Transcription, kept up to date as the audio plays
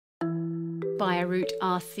Bioroot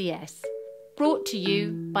RCS, brought to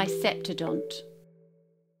you by Septodont.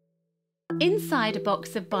 Inside a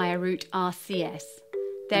box of Bioroot RCS,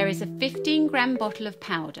 there is a 15-gram bottle of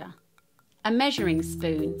powder, a measuring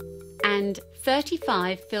spoon, and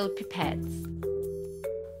 35 filled pipettes.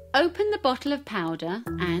 Open the bottle of powder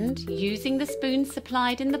and, using the spoon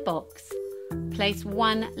supplied in the box, place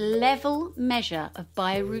one level measure of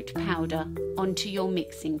Bioroot powder onto your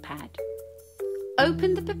mixing pad.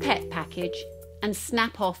 Open the pipette package and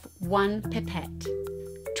snap off one pipette.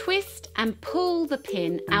 Twist and pull the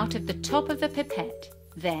pin out of the top of the pipette.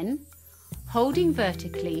 Then, holding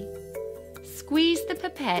vertically, squeeze the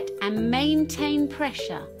pipette and maintain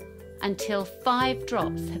pressure until 5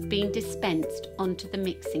 drops have been dispensed onto the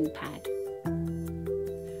mixing pad.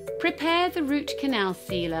 Prepare the root canal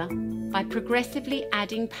sealer by progressively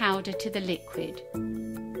adding powder to the liquid.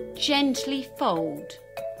 Gently fold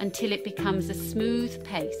until it becomes a smooth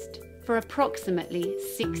paste for approximately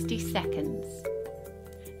 60 seconds.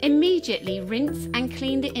 Immediately rinse and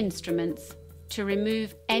clean the instruments to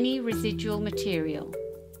remove any residual material.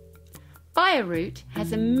 Bioroot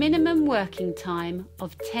has a minimum working time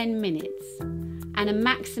of 10 minutes and a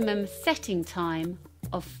maximum setting time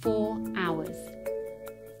of 4 hours.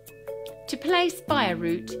 To place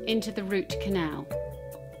Bioroot into the root canal,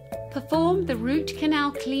 perform the root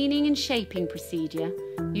canal cleaning and shaping procedure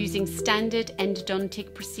using standard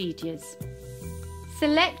endodontic procedures.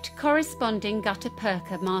 Select corresponding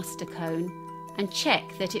gutta-percha master cone and check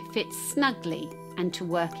that it fits snugly and to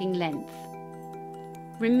working length.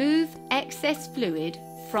 Remove excess fluid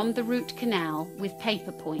from the root canal with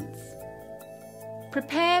paper points.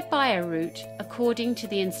 Prepare Bioroot according to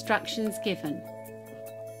the instructions given.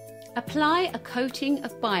 Apply a coating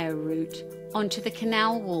of Bioroot onto the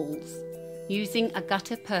canal walls using a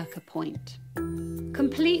gutta-percha point.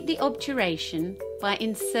 Complete the obturation by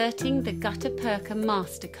inserting the gutta-percha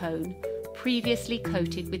master cone previously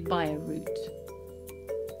coated with Bioroot.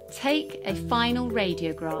 Take a final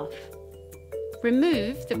radiograph.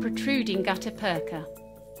 Remove the protruding gutta-percha.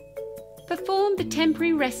 Perform the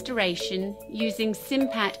temporary restoration using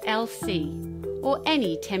Simpat LC or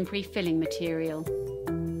any temporary filling material.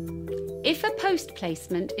 If a post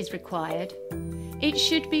placement is required, it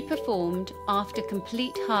should be performed after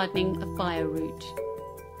complete hardening of Bioroot.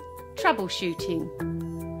 Troubleshooting.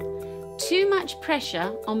 Too much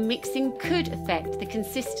pressure on mixing could affect the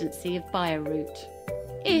consistency of Bioroot.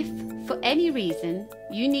 If, for any reason,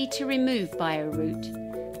 you need to remove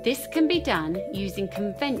Bioroot, this can be done using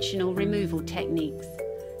conventional removal techniques,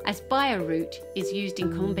 as Bioroot is used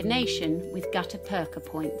in combination with gutta-percha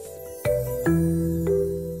points.